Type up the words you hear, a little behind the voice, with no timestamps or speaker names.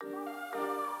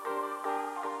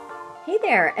Hey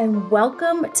there, and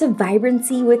welcome to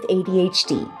Vibrancy with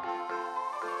ADHD.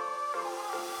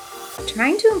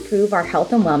 Trying to improve our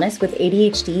health and wellness with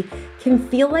ADHD can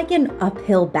feel like an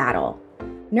uphill battle.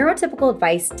 Neurotypical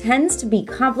advice tends to be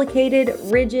complicated,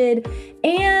 rigid,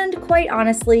 and quite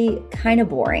honestly, kind of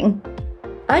boring.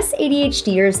 Us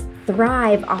ADHDers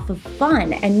thrive off of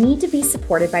fun and need to be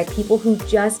supported by people who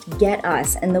just get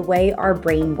us and the way our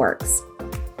brain works.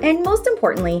 And most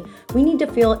importantly, we need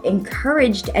to feel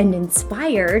encouraged and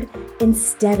inspired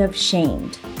instead of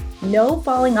shamed. No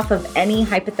falling off of any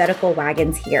hypothetical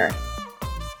wagons here.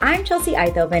 I'm Chelsea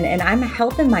Eithhoven, and I'm a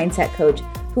health and mindset coach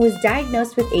who was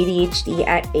diagnosed with ADHD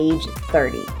at age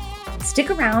 30.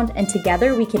 Stick around, and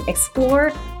together we can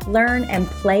explore, learn, and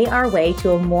play our way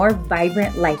to a more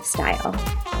vibrant lifestyle.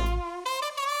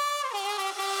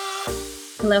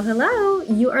 Hello.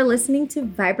 You are listening to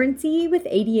Vibrancy with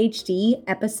ADHD,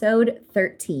 episode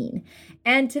 13.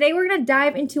 And today we're going to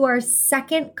dive into our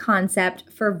second concept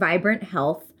for vibrant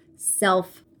health,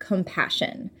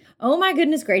 self-compassion. Oh my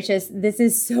goodness gracious, this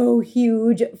is so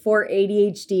huge for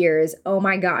ADHDers. Oh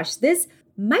my gosh, this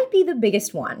might be the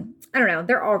biggest one. I don't know,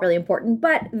 they're all really important,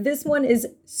 but this one is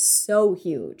so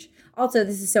huge. Also,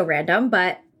 this is so random,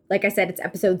 but like I said, it's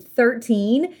episode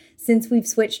 13. Since we've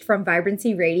switched from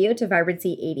Vibrancy Radio to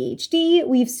Vibrancy ADHD,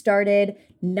 we've started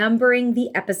numbering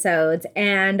the episodes.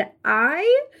 And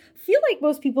I feel like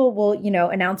most people will,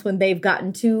 announce when they've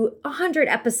gotten to 100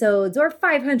 episodes or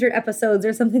 500 episodes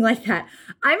or something like that.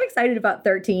 I'm excited about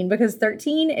 13 because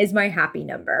 13 is my happy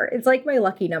number. It's like my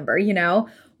lucky number,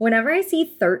 Whenever I see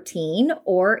 13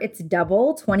 or it's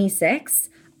double 26,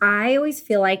 I always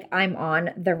feel like I'm on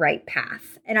the right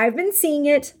path. And I've been seeing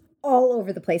it all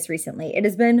over the place recently. It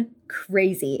has been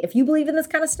crazy. If you believe in this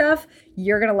kind of stuff,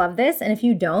 you're going to love this. And if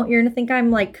you don't, you're going to think I'm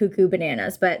like cuckoo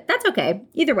bananas, but that's okay.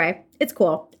 Either way, it's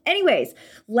cool. Anyways,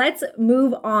 let's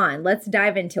move on. Let's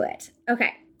dive into it.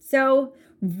 Okay. So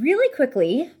really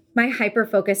quickly, my hyper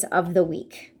focus of the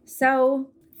week. So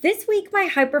this week, my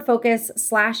hyper focus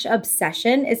 /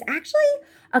 obsession is actually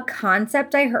a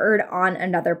concept I heard on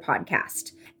another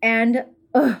podcast. And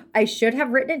I should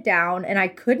have written it down and I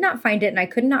could not find it and I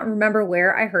could not remember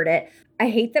where I heard it. I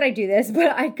hate that I do this,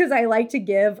 but because I like to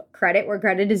give credit where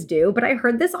credit is due. But I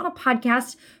heard this on a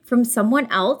podcast from someone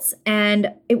else,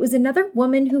 and it was another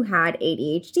woman who had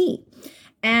ADHD.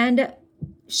 And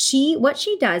what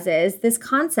she does is this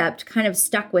concept kind of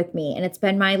stuck with me, and it's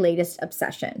been my latest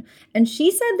obsession. And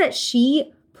she said that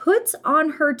she puts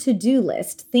on her to-do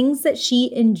list things that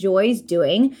she enjoys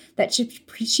doing that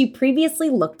she previously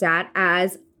looked at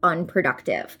as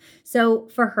unproductive. So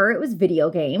for her, it was video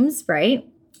games, right?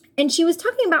 And she was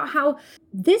talking about how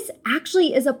this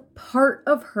actually is a part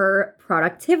of her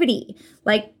productivity.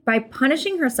 Like by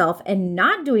punishing herself and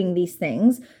not doing these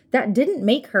things that didn't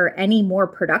make her any more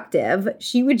productive,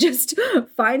 she would just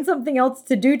find something else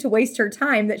to do to waste her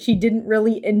time that she didn't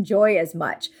really enjoy as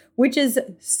much, which is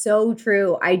so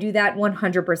true. I do that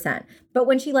 100%. But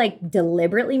when she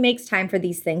deliberately makes time for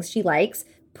these things she likes,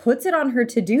 puts it on her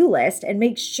to-do list and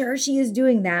makes sure she is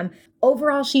doing them,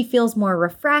 overall, she feels more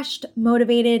refreshed,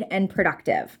 motivated, and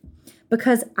productive.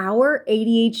 Because our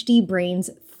ADHD brains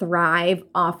thrive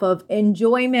off of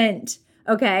enjoyment,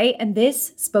 okay? And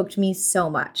this spoke to me so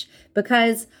much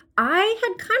because I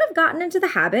had kind of gotten into the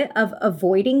habit of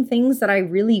avoiding things that I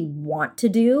really want to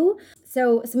do.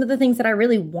 So some of the things that I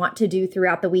really want to do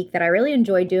throughout the week that I really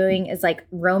enjoy doing is like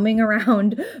roaming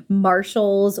around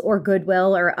Marshall's or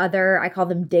Goodwill or other, I call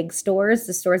them dig stores,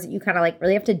 the stores that you kind of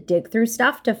really have to dig through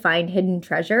stuff to find hidden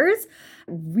treasures.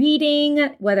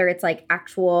 Reading, whether it's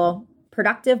actual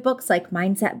productive books like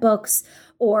mindset books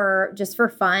or just for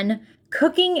fun,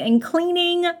 cooking and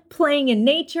cleaning, playing in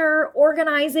nature,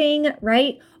 organizing,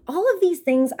 right? All of these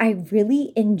things I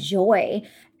really enjoy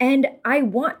and I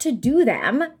want to do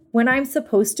them when I'm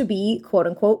supposed to be quote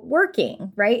unquote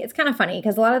working, right? It's kind of funny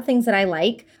because a lot of things that I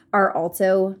like are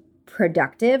also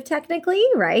productive technically,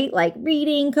 right? Like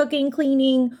reading, cooking,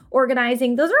 cleaning,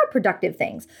 organizing, those are all productive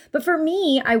things. But for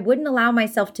me, I wouldn't allow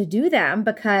myself to do them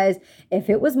because if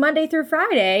it was Monday through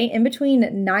Friday in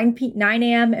between 9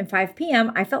 a.m. and 5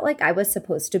 p.m., I felt like I was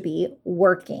supposed to be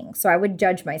working. So I would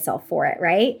judge myself for it,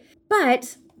 right?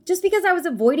 But just because I was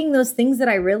avoiding those things that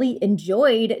I really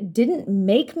enjoyed didn't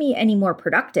make me any more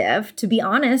productive. To be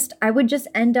honest, I would just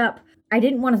end up, I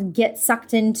didn't want to get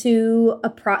sucked into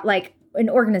an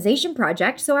organization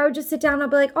project. So I would just sit down and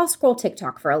I'd be like, I'll scroll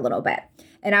TikTok for a little bit.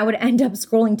 And I would end up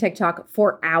scrolling TikTok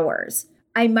for hours.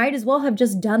 I might as well have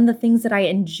just done the things that I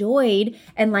enjoyed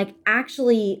and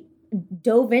actually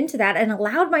dove into that and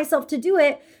allowed myself to do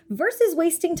it versus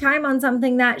wasting time on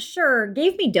something that sure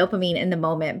gave me dopamine in the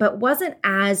moment, but wasn't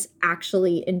as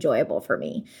actually enjoyable for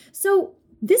me. So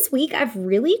this week, I've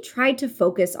really tried to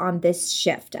focus on this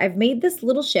shift. I've made this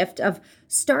little shift of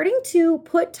starting to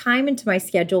put time into my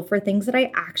schedule for things that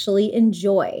I actually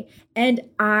enjoy. And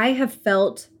I have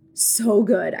felt so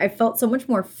good. I felt so much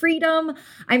more freedom.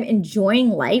 I'm enjoying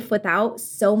life without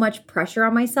so much pressure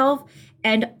on myself.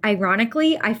 And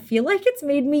ironically, I feel like it's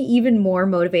made me even more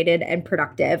motivated and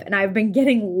productive. And I've been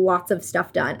getting lots of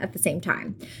stuff done at the same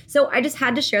time. So I just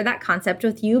had to share that concept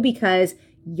with you because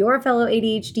you're a fellow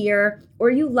ADHDer or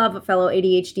you love a fellow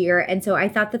ADHDer. And so I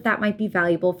thought that that might be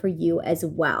valuable for you as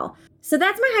well. So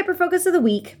that's my hyper focus of the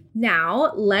week.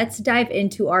 Now let's dive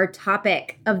into our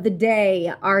topic of the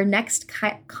day, our next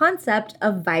concept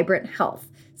of vibrant health,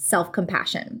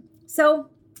 self-compassion. So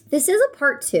this is a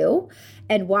part 2.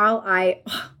 And while I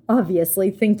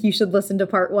obviously think you should listen to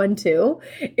part 1 too,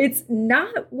 it's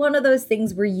not one of those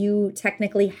things where you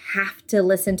technically have to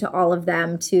listen to all of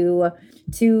them to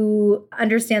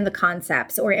understand the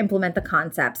concepts or implement the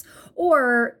concepts,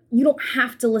 or you don't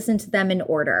have to listen to them in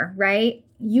order, right?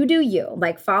 You do you.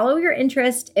 Like, follow your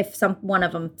interest. If one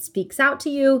of them speaks out to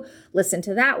you, listen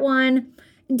to that one.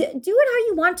 Do it how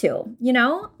you want to,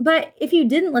 But if you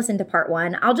didn't listen to part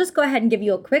 1, I'll just go ahead and give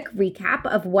you a quick recap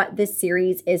of what this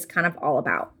series is kind of all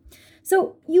about.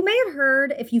 So you may have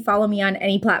heard, if you follow me on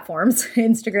any platforms,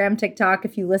 Instagram, TikTok,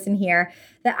 if you listen here,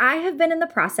 that I have been in the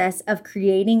process of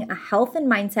creating a health and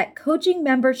mindset coaching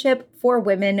membership for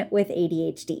women with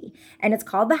ADHD. And it's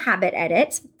called The Habit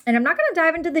Edit. And I'm not going to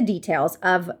dive into the details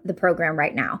of the program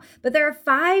right now, but there are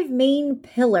 5 main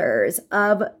pillars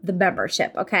of the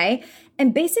membership, okay?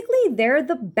 And basically, they're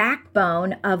the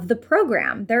backbone of the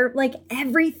program. They're like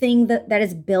everything that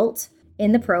is built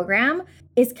in the program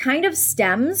is kind of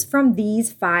stems from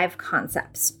these 5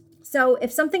 concepts. So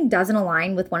if something doesn't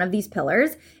align with one of these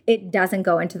pillars, it doesn't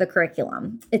go into the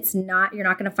curriculum. You're not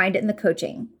going to find it in the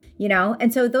coaching,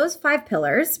 And so those 5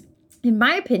 pillars, in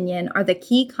my opinion, are the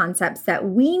key concepts that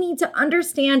we need to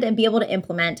understand and be able to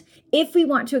implement if we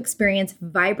want to experience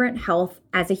vibrant health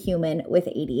as a human with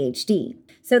ADHD.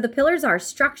 So the pillars are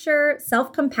structure,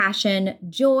 self-compassion,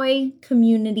 joy,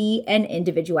 community, and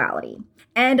individuality.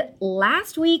 And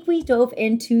last week we dove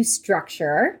into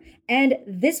structure, and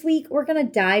this week we're going to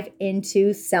dive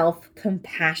into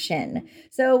self-compassion.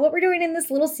 So what we're doing in this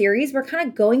little series, we're kind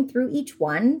of going through each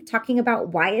one, talking about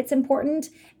why it's important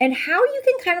and how you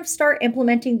can kind of start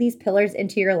implementing these pillars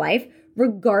into your life,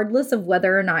 regardless of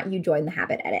whether or not you join the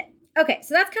Habit Edit. Okay,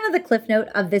 so that's kind of the cliff note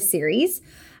of this series.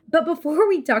 But before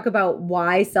we talk about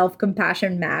why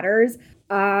self-compassion matters,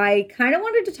 I kind of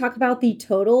wanted to talk about the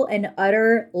total and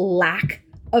utter lack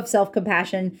of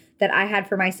self-compassion that I had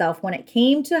for myself when it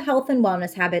came to health and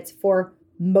wellness habits for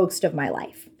most of my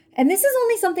life. And this is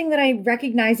only something that I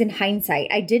recognize in hindsight.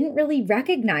 I didn't really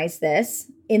recognize this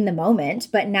in the moment,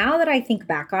 but now that I think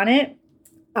back on it,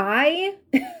 I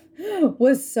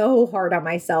was so hard on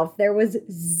myself. There was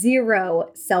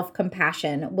zero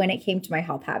self-compassion when it came to my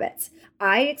health habits.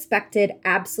 I expected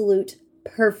absolute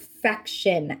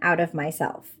perfection out of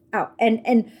myself.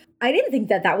 And I didn't think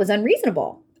that was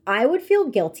unreasonable. I would feel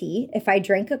guilty if I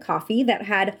drank a coffee that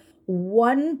had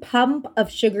 1 pump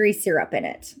of sugary syrup in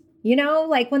it.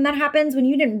 Like when that happens, when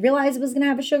you didn't realize it was going to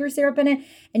have a sugar syrup in it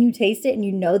and you taste it and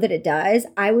you know that it does,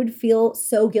 I would feel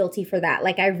so guilty for that.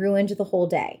 Like I ruined the whole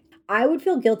day. I would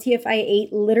feel guilty if I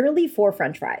ate literally 4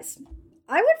 French fries.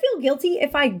 I would feel guilty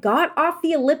if I got off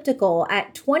the elliptical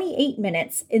at 28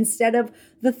 minutes instead of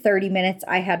the 30 minutes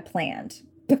I had planned,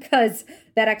 because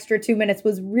that extra 2 minutes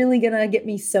was really going to get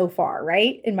me so far,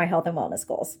 right, in my health and wellness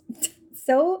goals.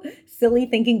 So silly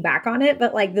thinking back on it,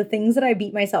 but like the things that I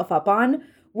beat myself up on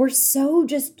were so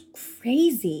just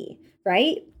crazy,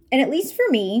 right? And at least for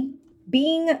me,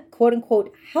 being quote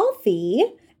unquote healthy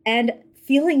and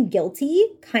feeling guilty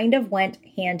kind of went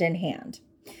hand in hand.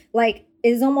 Like, it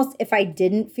is almost if I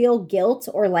didn't feel guilt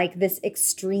or like this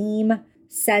extreme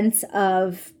sense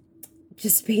of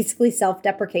just basically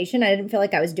self-deprecation, I didn't feel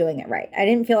like I was doing it right. I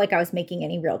didn't feel like I was making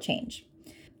any real change.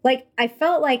 Like, I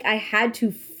felt like I had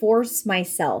to force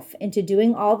myself into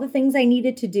doing all the things I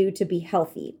needed to do to be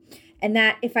healthy. And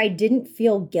that if I didn't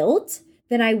feel guilt,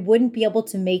 then I wouldn't be able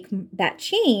to make that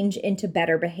change into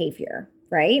better behavior,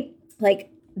 right?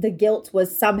 Like the guilt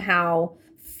was somehow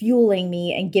fueling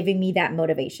me and giving me that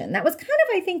motivation. That was kind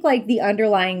of, I think, like the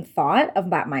underlying thought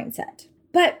of that mindset.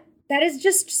 But that is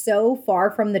just so far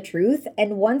from the truth.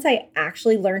 And once I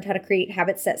actually learned how to create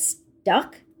habits that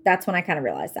stuck, that's when I kind of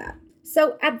realized that.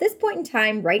 So at this point in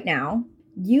time right now,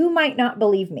 you might not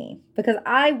believe me because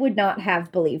I would not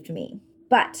have believed me.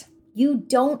 But You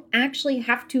don't actually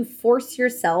have to force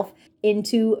yourself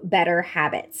into better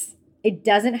habits. It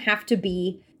doesn't have to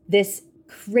be this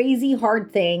crazy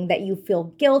hard thing that you feel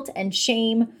guilt and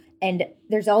shame and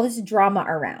there's all this drama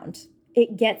around.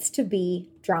 It gets to be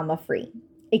drama-free.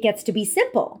 It gets to be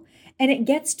simple and it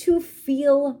gets to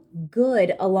feel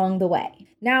good along the way.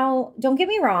 Now, don't get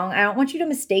me wrong. I don't want you to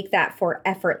mistake that for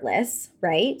effortless,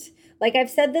 right? Like I've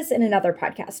said this in another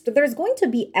podcast, there's going to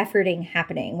be efforting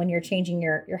happening when you're changing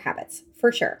your habits,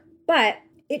 for sure. But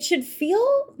it should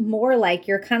feel more like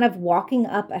you're kind of walking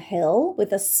up a hill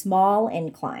with a small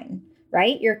incline,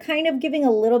 right? You're kind of giving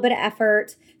a little bit of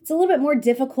effort. It's a little bit more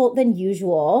difficult than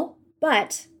usual,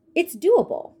 but it's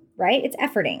doable, right? It's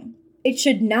efforting. It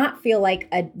should not feel like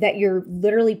that you're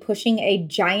literally pushing a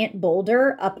giant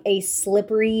boulder up a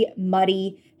slippery,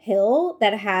 muddy hill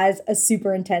that has a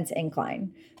super intense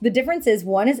incline. The difference is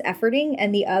one is efforting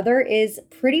and the other is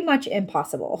pretty much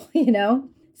impossible,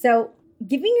 So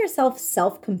giving yourself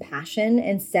self-compassion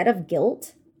instead of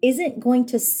guilt isn't going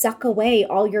to suck away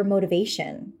all your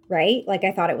motivation, right? Like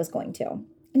I thought it was going to.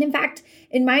 And in fact,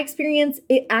 in my experience,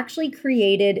 it actually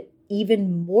created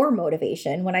even more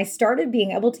motivation when I started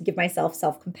being able to give myself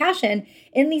self-compassion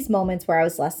in these moments where I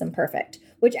was less than perfect,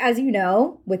 which, as you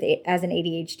know, as an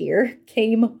ADHDer,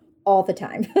 came all the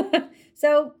time.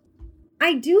 So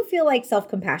I do feel like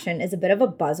self-compassion is a bit of a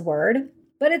buzzword,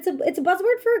 but it's a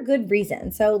buzzword for a good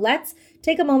reason. So let's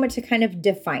take a moment to kind of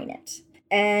define it.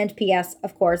 And P.S.,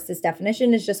 of course, this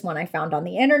definition is just one I found on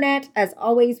the internet. As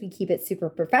always, we keep it super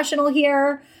professional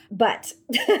here. But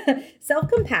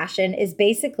self-compassion is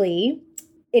basically,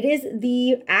 it is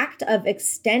the act of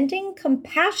extending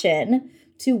compassion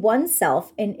to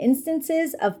oneself in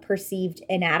instances of perceived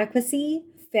inadequacy,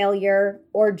 failure,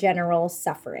 or general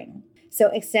suffering. So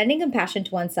extending compassion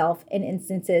to oneself in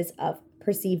instances of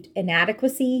perceived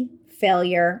inadequacy,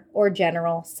 failure, or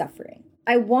general suffering.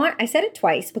 I said it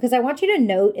twice because I want you to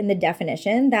note in the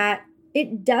definition that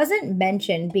it doesn't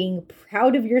mention being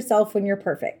proud of yourself when you're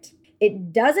perfect.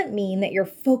 It doesn't mean that you're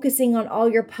focusing on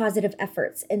all your positive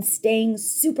efforts and staying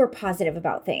super positive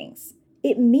about things.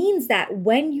 It means that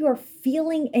when you're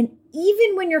feeling, and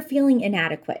even when you're feeling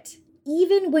inadequate,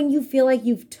 even when you feel like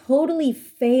you've totally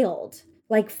failed,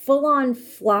 like full on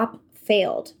flop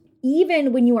failed,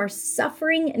 even when you are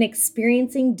suffering and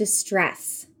experiencing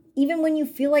distress, even when you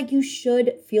feel like you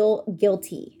should feel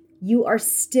guilty, you are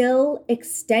still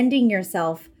extending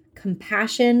yourself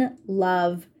compassion,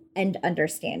 love, and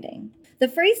understanding. The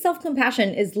phrase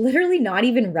self-compassion is literally not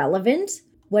even relevant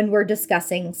when we're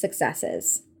discussing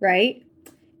successes, right?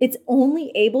 It's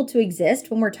only able to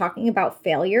exist when we're talking about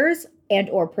failures and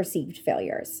or perceived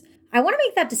failures. I want to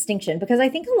make that distinction because I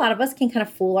think a lot of us can kind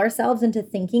of fool ourselves into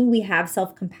thinking we have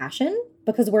self-compassion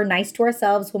because we're nice to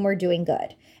ourselves when we're doing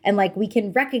good. And like we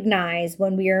can recognize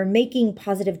when we are making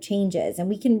positive changes and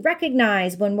we can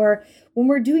recognize when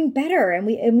we're doing better and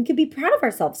we can be proud of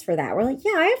ourselves for that. We're like,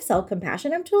 yeah, I have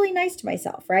self-compassion. I'm totally nice to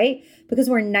myself, right? Because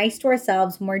we're nice to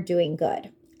ourselves when we're doing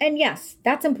good. And yes,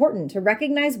 that's important. To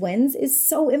recognize wins is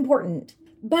so important.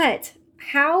 But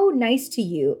how nice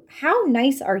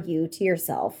are you to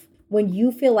yourself when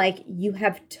you feel like you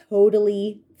have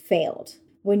totally failed?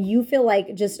 When you feel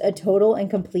like just a total and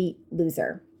complete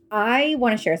loser? I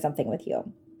want to share something with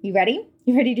you. You ready?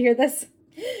 You ready to hear this?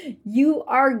 You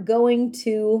are going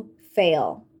to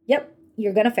fail. Yep,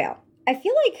 you're going to fail. I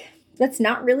feel like that's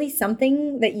not really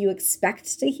something that you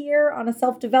expect to hear on a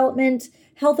self-development,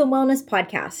 health and wellness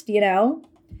podcast,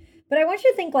 But I want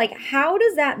you to think like, how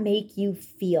does that make you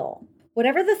feel?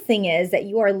 Whatever the thing is that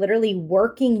you are literally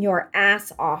working your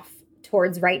ass off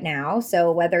towards right now.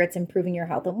 So whether it's improving your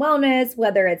health and wellness,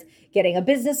 whether it's getting a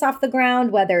business off the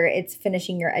ground, whether it's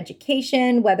finishing your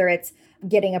education, whether it's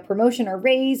getting a promotion or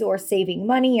raise or saving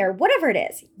money or whatever it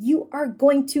is, you are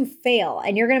going to fail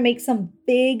and you're going to make some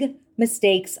big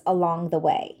mistakes along the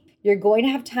way. You're going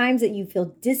to have times that you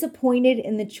feel disappointed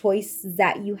in the choices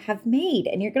that you have made.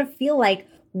 And you're going to feel like,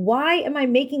 why am I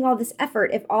making all this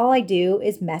effort if all I do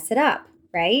is mess it up,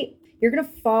 right? You're going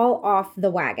to fall off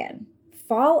the wagon.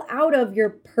 Fall out of your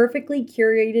perfectly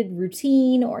curated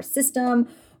routine or system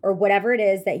or whatever it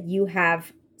is that you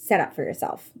have set up for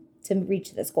yourself to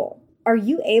reach this goal. Are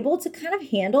you able to kind of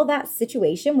handle that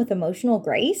situation with emotional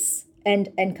grace and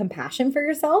compassion for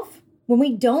yourself? When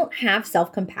we don't have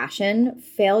self-compassion,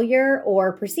 failure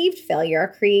or perceived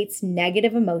failure creates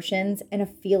negative emotions and a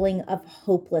feeling of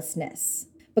hopelessness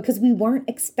because we weren't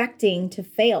expecting to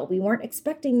fail. We weren't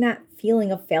expecting that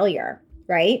feeling of failure,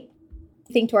 right?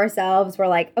 Think to ourselves, we're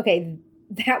like, okay,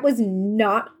 that was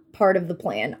not part of the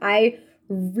plan. I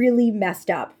really messed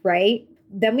up, right?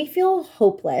 Then we feel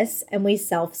hopeless and we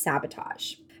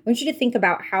self-sabotage. want you to think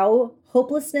about how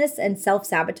hopelessness and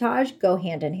self-sabotage go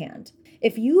hand in hand.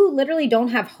 If you literally don't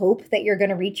have hope that you're going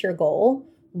to reach your goal,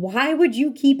 why would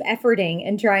you keep efforting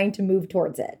and trying to move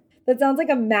towards it? That sounds like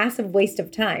a massive waste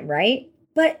of time, right?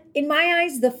 But in my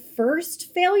eyes, the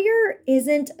first failure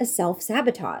isn't a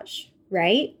self-sabotage,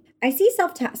 right? I see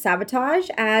self-sabotage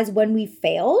as when we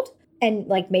failed and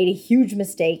made a huge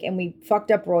mistake and we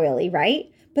fucked up royally,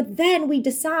 right? But then we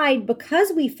decide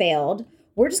because we failed,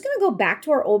 we're just going to go back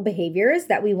to our old behaviors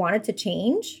that we wanted to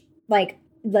change. Like,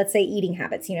 let's say eating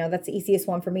habits, that's the easiest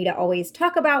one for me to always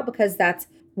talk about because that's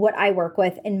what I work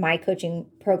with in my coaching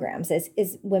programs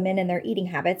is women and their eating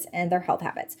habits and their health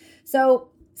habits. So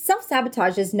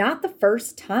self-sabotage is not the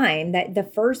first thing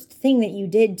that you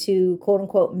did to quote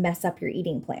unquote mess up your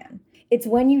eating plan. It's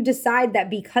when you decide that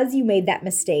because you made that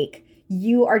mistake,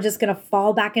 you are just going to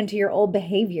fall back into your old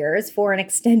behaviors for an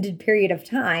extended period of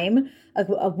time,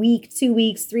 a week, 2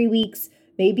 weeks, 3 weeks,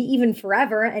 maybe even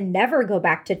forever, and never go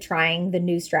back to trying the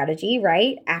new strategy,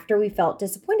 right? After we felt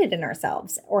disappointed in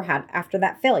ourselves or had after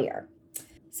that failure.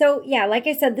 So yeah, like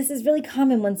I said, this is really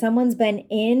common when someone's been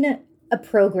in a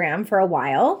program for a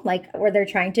while, where they're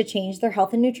trying to change their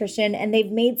health and nutrition, and they've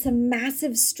made some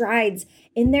massive strides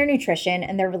in their nutrition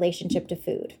and their relationship to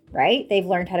food, right? They've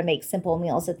learned how to make simple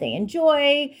meals that they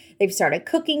enjoy. They've started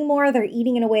cooking more. They're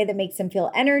eating in a way that makes them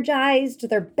feel energized.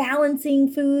 They're balancing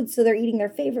foods. So they're eating their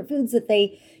favorite foods that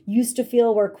they used to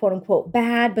feel were quote unquote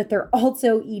bad, but they're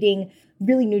also eating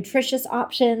really nutritious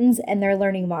options, and they're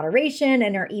learning moderation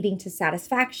and are eating to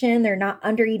satisfaction. They're not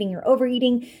under eating or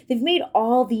overeating. They've made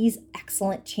all these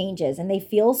excellent changes and they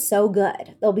feel so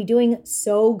good. They'll be doing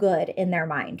so good in their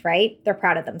mind, right? They're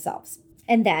proud of themselves.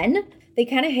 And then they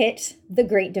kind of hit the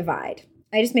Great Divide.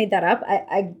 I just made that up.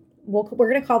 We're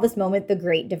going to call this moment the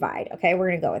Great Divide. Okay, we're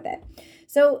going to go with it.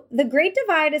 So the Great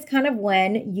Divide is kind of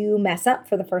when you mess up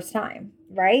for the first time,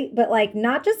 right? But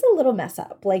not just a little mess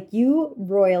up, you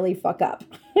royally fuck up.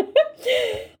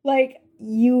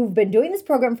 You've been doing this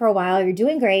program for a while, you're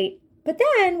doing great, but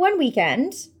then one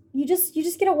weekend, you just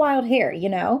get a wild hair,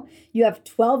 You have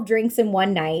 12 drinks in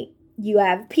one night, you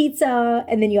have pizza,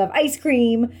 and then you have ice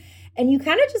cream, and you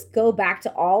kind of just go back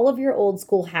to all of your old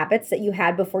school habits that you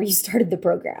had before you started the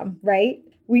program, right?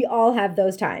 We all have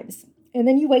those times. And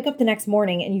then you wake up the next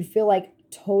morning and you feel like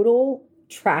total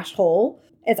trash hole.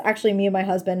 It's actually me and my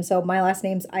husband. So my last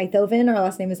name's Eithoven. Our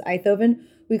last name is Eithoven.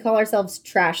 We call ourselves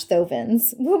Trash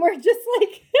Thovens when we're just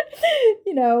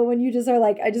when you just are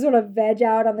I just want to veg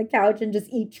out on the couch and just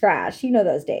eat trash.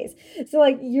 Those days. So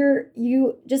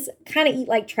you just kind of eat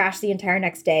like trash the entire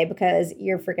next day because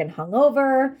you're freaking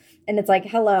hungover. And it's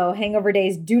hello, hangover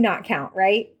days do not count,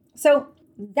 right? So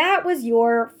that was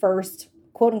your first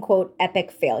quote unquote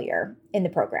epic failure in the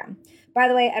program. By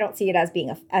the way, I don't see it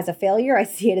as a failure. I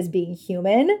see it as being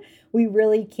human. We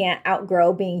really can't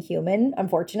outgrow being human.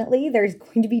 Unfortunately, there's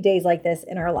going to be days like this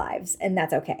in our lives, and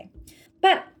that's okay.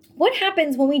 But what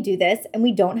happens when we do this and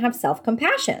we don't have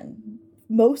self-compassion?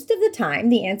 Most of the time,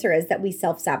 the answer is that we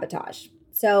self-sabotage.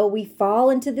 So we fall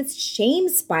into this shame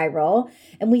spiral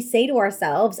and we say to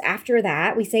ourselves after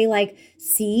that, we say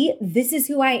see, this is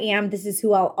who I am. This is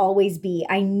who I'll always be.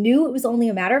 I knew it was only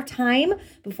a matter of time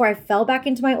before I fell back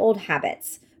into my old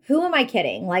habits. Who am I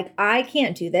kidding? I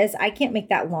can't do this. I can't make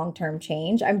that long-term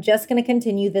change. I'm just going to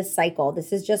continue this cycle.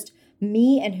 This is just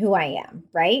me and who I am,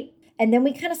 right? And then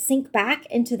we kind of sink back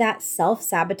into that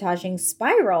self-sabotaging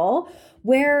spiral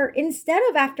where instead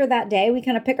of after that day, we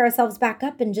kind of pick ourselves back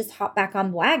up and just hop back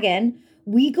on the wagon.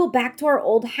 We go back to our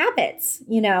old habits,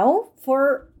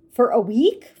 for a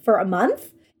week, for a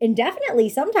month, indefinitely.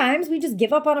 Sometimes we just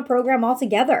give up on a program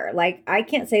altogether. I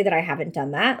can't say that I haven't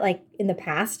done that. In the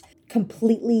past,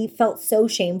 completely felt so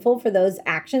shameful for those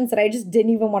actions that I just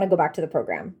didn't even want to go back to the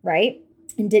program, right?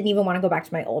 And didn't even want to go back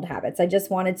to my old habits. I just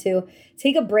wanted to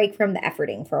take a break from the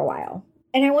efforting for a while.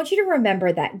 And I want you to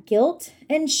remember that guilt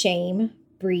and shame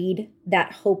breed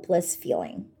that hopeless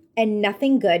feeling. And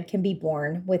nothing good can be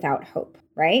born without hope,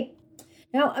 right?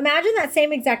 Now, imagine that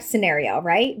same exact scenario,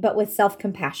 right? But with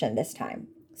self-compassion this time.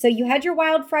 So you had your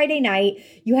wild Friday night,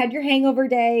 you had your hangover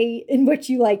day in which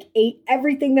you ate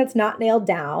everything that's not nailed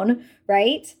down,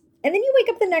 right? And then you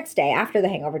wake up the next day after the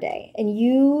hangover day and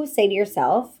you say to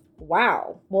yourself,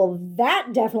 wow, well, that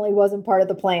definitely wasn't part of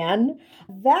the plan.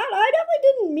 I definitely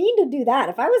didn't mean to do that.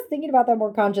 If I was thinking about that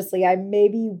more consciously, I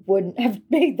maybe wouldn't have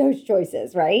made those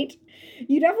choices, right?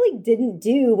 You definitely didn't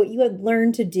do what you had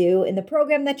learned to do in the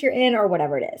program that you're in or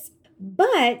whatever it is.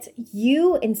 But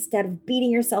you, instead of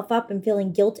beating yourself up and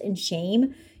feeling guilt and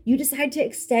shame, you decide to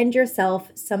extend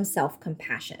yourself some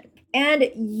self-compassion.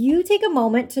 And you take a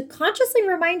moment to consciously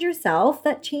remind yourself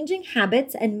that changing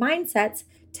habits and mindsets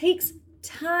takes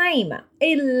time,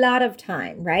 a lot of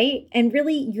time, right? And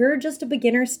really, you're just a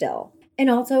beginner still. And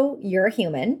also, you're a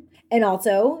human. And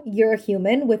also, you're a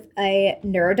human with a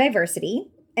neurodiversity.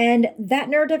 And that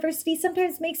neurodiversity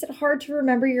sometimes makes it hard to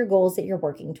remember your goals that you're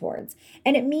working towards.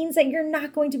 And it means that you're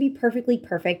not going to be perfectly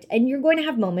perfect and you're going to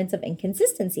have moments of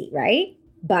inconsistency, right?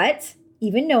 But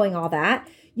even knowing all that,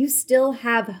 you still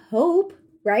have hope,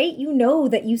 right? You know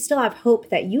that you still have hope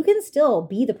that you can still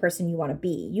be the person you want to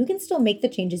be. You can still make the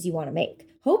changes you want to make.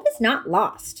 Hope is not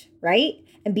lost, right?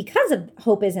 And because of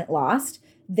hope isn't lost,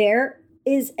 there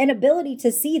is an ability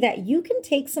to see that you can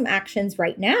take some actions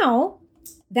right now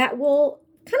that will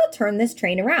kind of turn this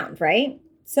train around, right?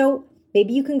 So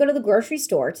maybe you can go to the grocery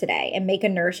store today and make a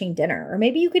nourishing dinner, or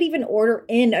maybe you could even order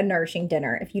in a nourishing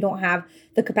dinner if you don't have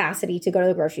the capacity to go to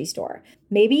the grocery store.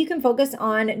 Maybe you can focus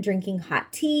on drinking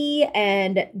hot tea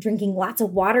and drinking lots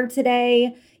of water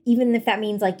today, even if that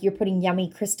means like you're putting yummy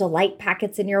Crystal Light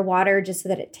packets in your water just so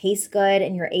that it tastes good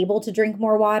and you're able to drink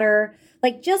more water.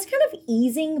 Like just kind of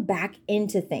easing back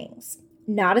into things,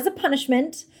 not as a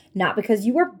punishment, not because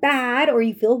you were bad or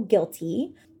you feel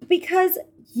guilty, but because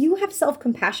you have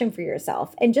self-compassion for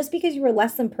yourself. And just because you were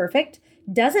less than perfect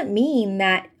doesn't mean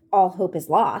that all hope is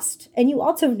lost. And you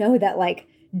also know that like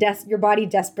your body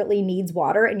desperately needs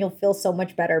water and you'll feel so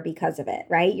much better because of it,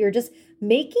 right? You're just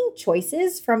making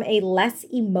choices from a less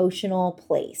emotional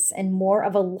place and more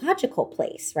of a logical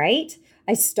place, right?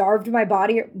 I starved my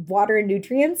body of water and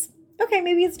nutrients. Okay,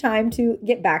 maybe it's time to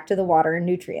get back to the water and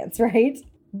nutrients, right?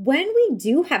 When we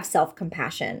do have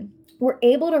self-compassion, we're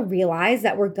able to realize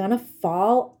that we're going to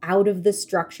fall out of the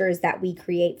structures that we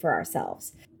create for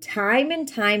ourselves time and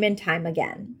time and time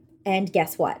again. And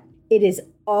guess what? It is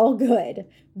all good.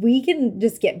 We can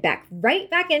just get right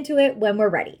back into it when we're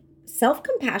ready.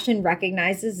 Self-compassion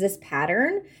recognizes this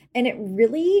pattern and it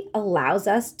really allows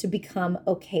us to become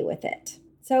okay with it.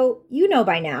 So you know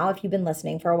by now, if you've been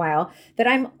listening for a while, that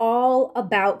I'm all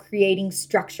about creating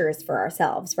structures for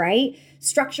ourselves, right?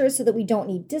 Structures so that we don't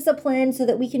need discipline, so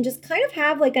that we can just kind of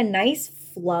have like a nice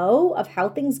flow of how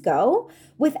things go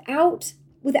without,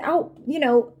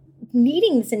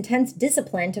 needing this intense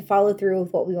discipline to follow through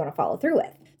with what we want to follow through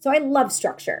with. So I love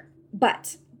structure.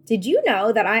 But did you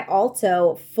know that I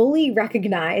also fully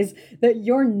recognize that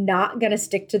you're not going to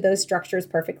stick to those structures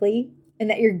perfectly and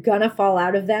that you're going to fall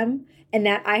out of them? And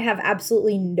that I have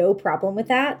absolutely no problem with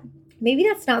that. Maybe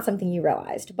that's not something you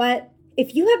realized, but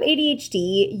if you have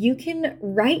ADHD, you can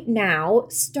right now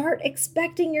start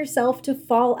expecting yourself to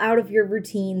fall out of your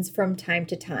routines from time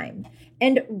to time.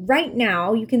 And right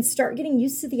now, you can start getting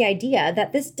used to the idea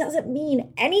that this doesn't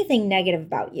mean anything negative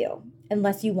about you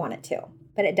unless you want it to,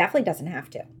 but it definitely doesn't have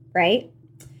to, right?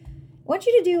 I want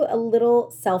you to do a little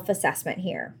self-assessment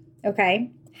here,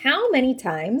 okay? How many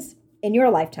times in your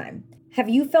lifetime have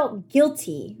you felt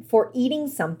guilty for eating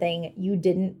something you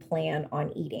didn't plan on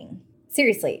eating?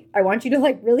 Seriously, I want you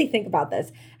to really think about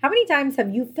this. How many times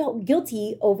have you felt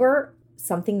guilty over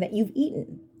something that you've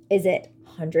eaten? Is it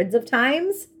hundreds of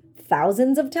times?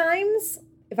 Thousands of times?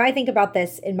 If I think about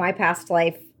this in my past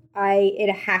life,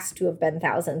 it has to have been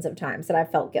thousands of times that I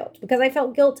felt guilt because I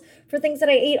felt guilt for things that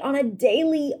I ate on a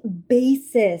daily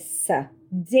basis,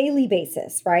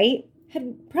 right?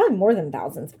 Had probably more than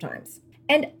thousands of times.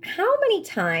 And how many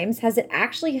times has it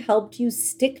actually helped you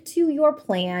stick to your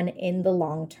plan in the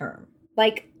long term?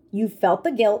 Like you felt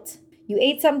the guilt, you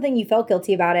ate something, you felt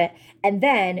guilty about it, and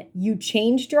then you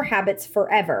changed your habits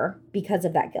forever because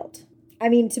of that guilt. I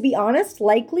mean, to be honest,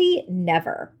 likely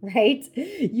never, right?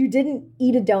 You didn't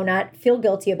eat a donut, feel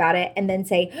guilty about it, and then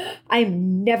say,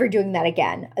 I'm never doing that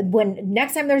again. When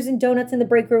next time there's donuts in the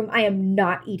break room, I am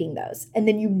not eating those. And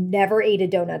then you never ate a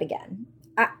donut again.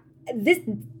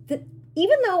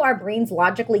 Even though our brains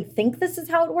logically think this is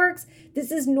how it works,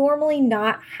 this is normally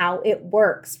not how it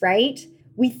works, right?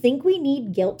 We think we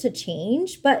need guilt to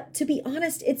change, but to be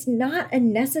honest, it's not a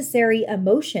necessary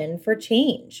emotion for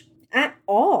change at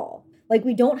all. Like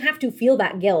we don't have to feel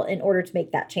that guilt in order to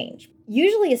make that change.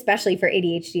 Usually, especially for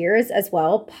ADHDers as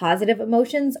well, positive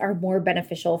emotions are more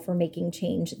beneficial for making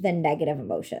change than negative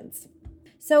emotions.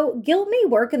 So guilt may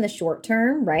work in the short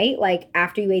term, right? Like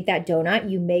after you ate that donut,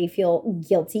 you may feel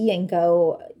guilty and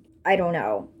go, I don't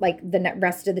know, like the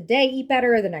rest of the day eat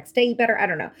better, or the next day eat better. I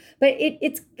don't know. But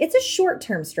it's a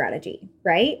short-term strategy,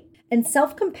 right? And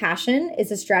self-compassion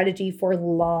is a strategy for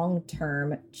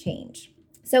long-term change.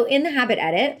 So in the Habit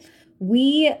Edit,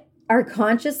 we are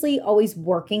consciously always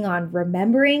working on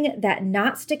remembering that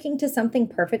not sticking to something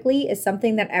perfectly is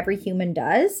something that every human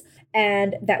does,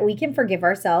 and that we can forgive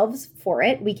ourselves for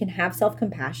it. We can have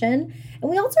self-compassion.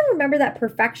 And we also remember that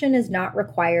perfection is not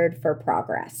required for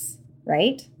progress,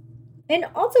 right? And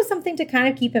also something to kind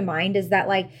of keep in mind is that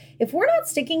like, if we're not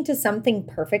sticking to something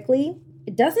perfectly,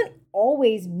 it doesn't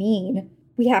always mean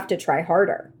we have to try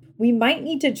harder. We might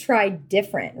need to try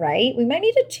different, right? We might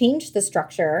need to change the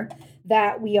structure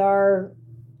that we're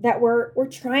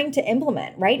trying to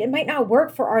implement, right? It might not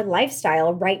work for our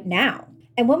lifestyle right now.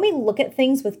 And when we look at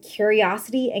things with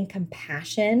curiosity and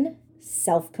compassion,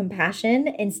 self-compassion,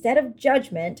 instead of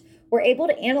judgment, we're able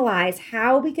to analyze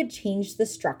how we could change the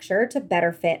structure to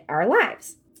better fit our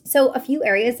lives. So a few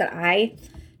areas that I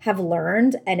have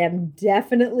learned and am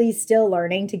definitely still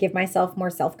learning to give myself more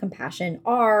self-compassion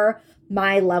are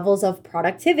my levels of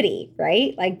productivity,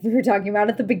 right? Like we were talking about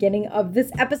at the beginning of this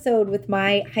episode with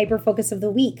my hyper focus of the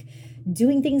week,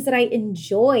 doing things that I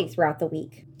enjoy throughout the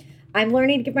week. I'm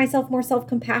learning to give myself more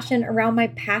self-compassion around my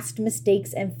past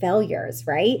mistakes and failures,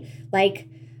 right? Like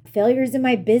failures in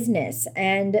my business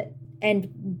and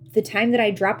the time that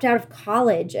I dropped out of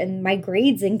college and my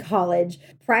grades in college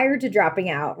prior to dropping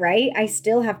out, right? I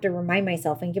still have to remind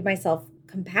myself and give myself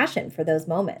compassion for those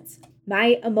moments.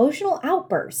 My emotional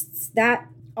outbursts that,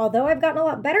 although I've gotten a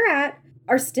lot better at,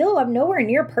 I'm nowhere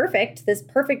near perfect, this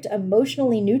perfect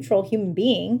emotionally neutral human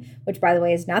being, which by the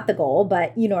way is not the goal,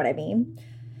 but you know what I mean.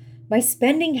 My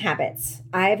spending habits,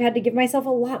 I've had to give myself a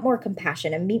lot more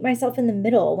compassion and meet myself in the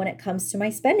middle when it comes to my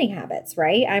spending habits,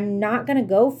 right? I'm not going to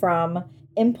go from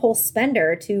impulse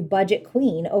spender to budget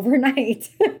queen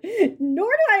overnight, nor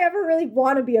do I ever really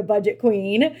want to be a budget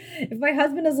queen. If my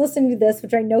husband is listening to this,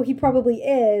 which I know he probably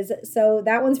is, so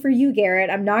that one's for you, Garrett.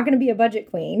 I'm not going to be a budget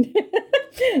queen.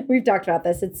 We've talked about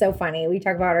this. It's so funny. We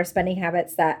talk about our spending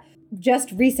habits that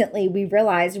just recently we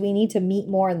realized we need to meet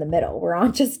more in the middle. We're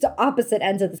on just opposite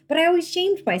ends of this. But I always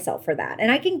shamed myself for that.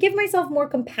 And I can give myself more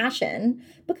compassion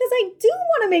because I do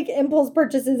want to make impulse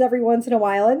purchases every once in a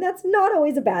while. And that's not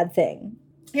always a bad thing.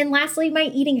 And lastly, my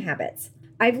eating habits.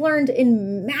 I've learned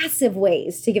in massive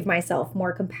ways to give myself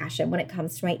more compassion when it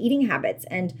comes to my eating habits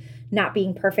and not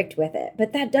being perfect with it.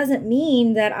 But that doesn't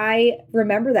mean that I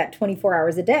remember that 24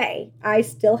 hours a day. I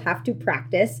still have to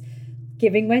practice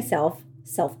giving myself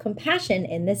self-compassion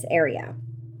in this area,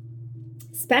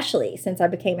 especially since I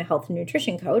became a health and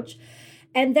nutrition coach.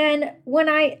 And then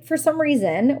for some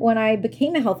reason, when I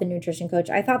became a health and nutrition coach,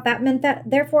 I thought that meant that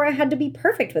therefore I had to be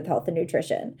perfect with health and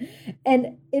nutrition.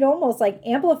 And it almost like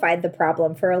amplified the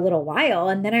problem for a little while.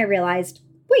 And then I realized,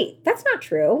 wait, that's not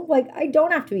true. Like I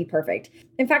don't have to be perfect.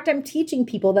 In fact, I'm teaching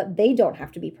people that they don't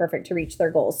have to be perfect to reach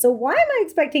their goals. So why am I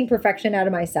expecting perfection out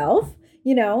of myself?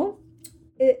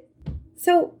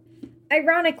 So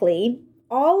ironically,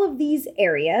 all of these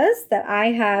areas that I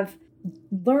have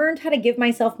learned how to give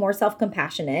myself more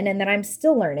self-compassion in and that I'm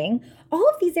still learning, all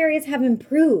of these areas have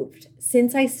improved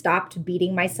since I stopped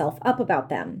beating myself up about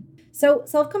them. So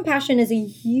self-compassion is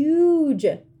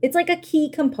it's like a key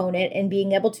component in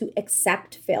being able to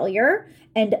accept failure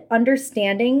and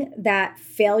understanding that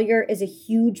failure is a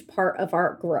huge part of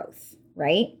our growth,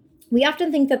 right? We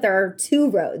often think that there are two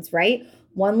roads, right?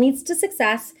 One leads to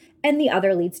success and the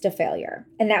other leads to failure.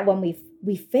 And that when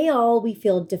we fail, we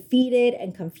feel defeated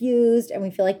and confused, and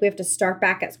we feel like we have to start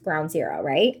back at ground zero,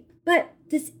 right? But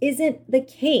this isn't the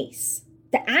case.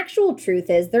 The actual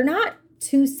truth is they're not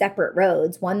two separate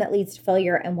roads, one that leads to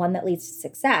failure and one that leads to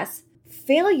success.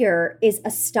 Failure is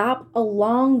a stop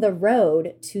along the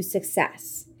road to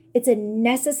success. It's a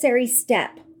necessary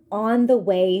step on the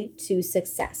way to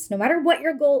success. No matter what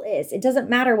your goal is, it doesn't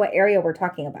matter what area we're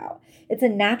talking about. It's a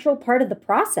natural part of the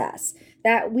process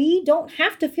that we don't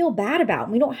have to feel bad about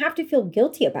and we don't have to feel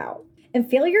guilty about. And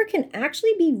failure can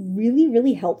actually be really,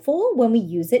 really helpful when we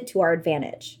use it to our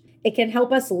advantage. It can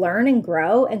help us learn and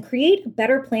grow and create a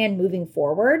better plan moving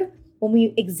forward when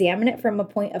we examine it from a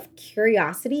point of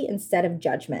curiosity instead of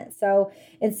judgment. So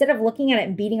instead of looking at it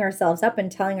and beating ourselves up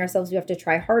and telling ourselves we have to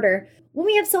try harder, when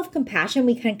we have self-compassion,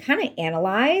 we can kind of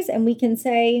analyze and we can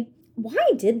say,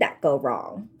 why did that go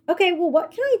wrong? Okay, well,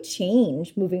 what can I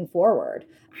change moving forward?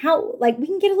 We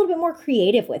can get a little bit more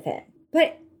creative with it.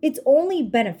 But it's only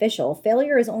beneficial.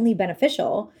 Failure is only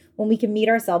beneficial when we can meet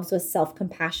ourselves with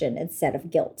self-compassion instead of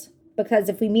guilt. Because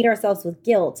if we meet ourselves with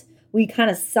guilt, we kind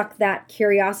of suck that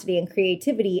curiosity and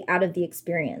creativity out of the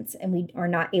experience and we are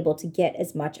not able to get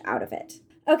as much out of it.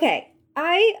 Okay,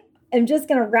 I am just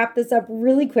going to wrap this up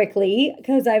really quickly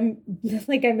because I'm,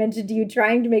 like I mentioned to you,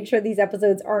 trying to make sure these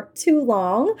episodes aren't too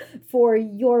long for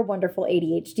your wonderful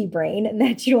ADHD brain and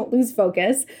that you don't lose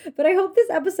focus. But I hope this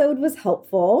episode was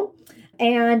helpful.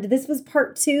 And this was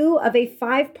part 2 of a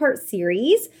 5-part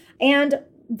series. And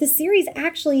the series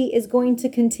actually is going to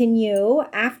continue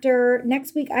after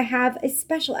next week. I have a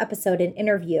special episode, an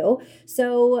interview.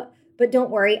 So But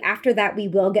don't worry, after that, we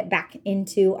will get back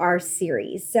into our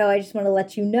series. So I just want to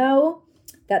let you know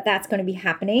that that's going to be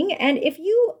happening. And if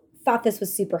you thought this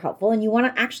was super helpful and you want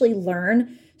to actually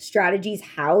learn strategies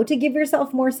how to give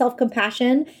yourself more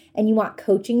self-compassion, and you want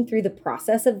coaching through the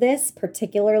process of this,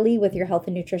 particularly with your health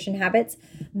and nutrition habits,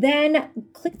 then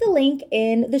click the link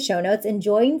in the show notes and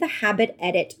join the Habit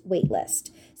Edit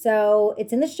waitlist. So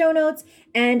it's in the show notes,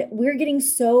 and we're getting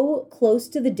so close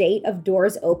to the date of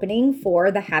doors opening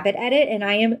for the Habit Edit, and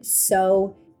I am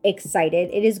so excited.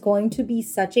 It is going to be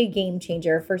such a game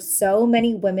changer for so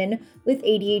many women with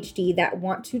ADHD that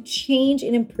want to change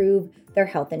and improve their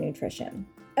health and nutrition.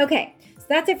 Okay, so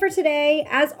that's it for today.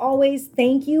 As always,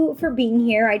 thank you for being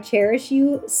here. I cherish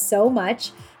you so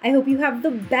much. I hope you have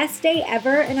the best day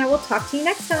ever, and I will talk to you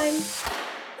next time.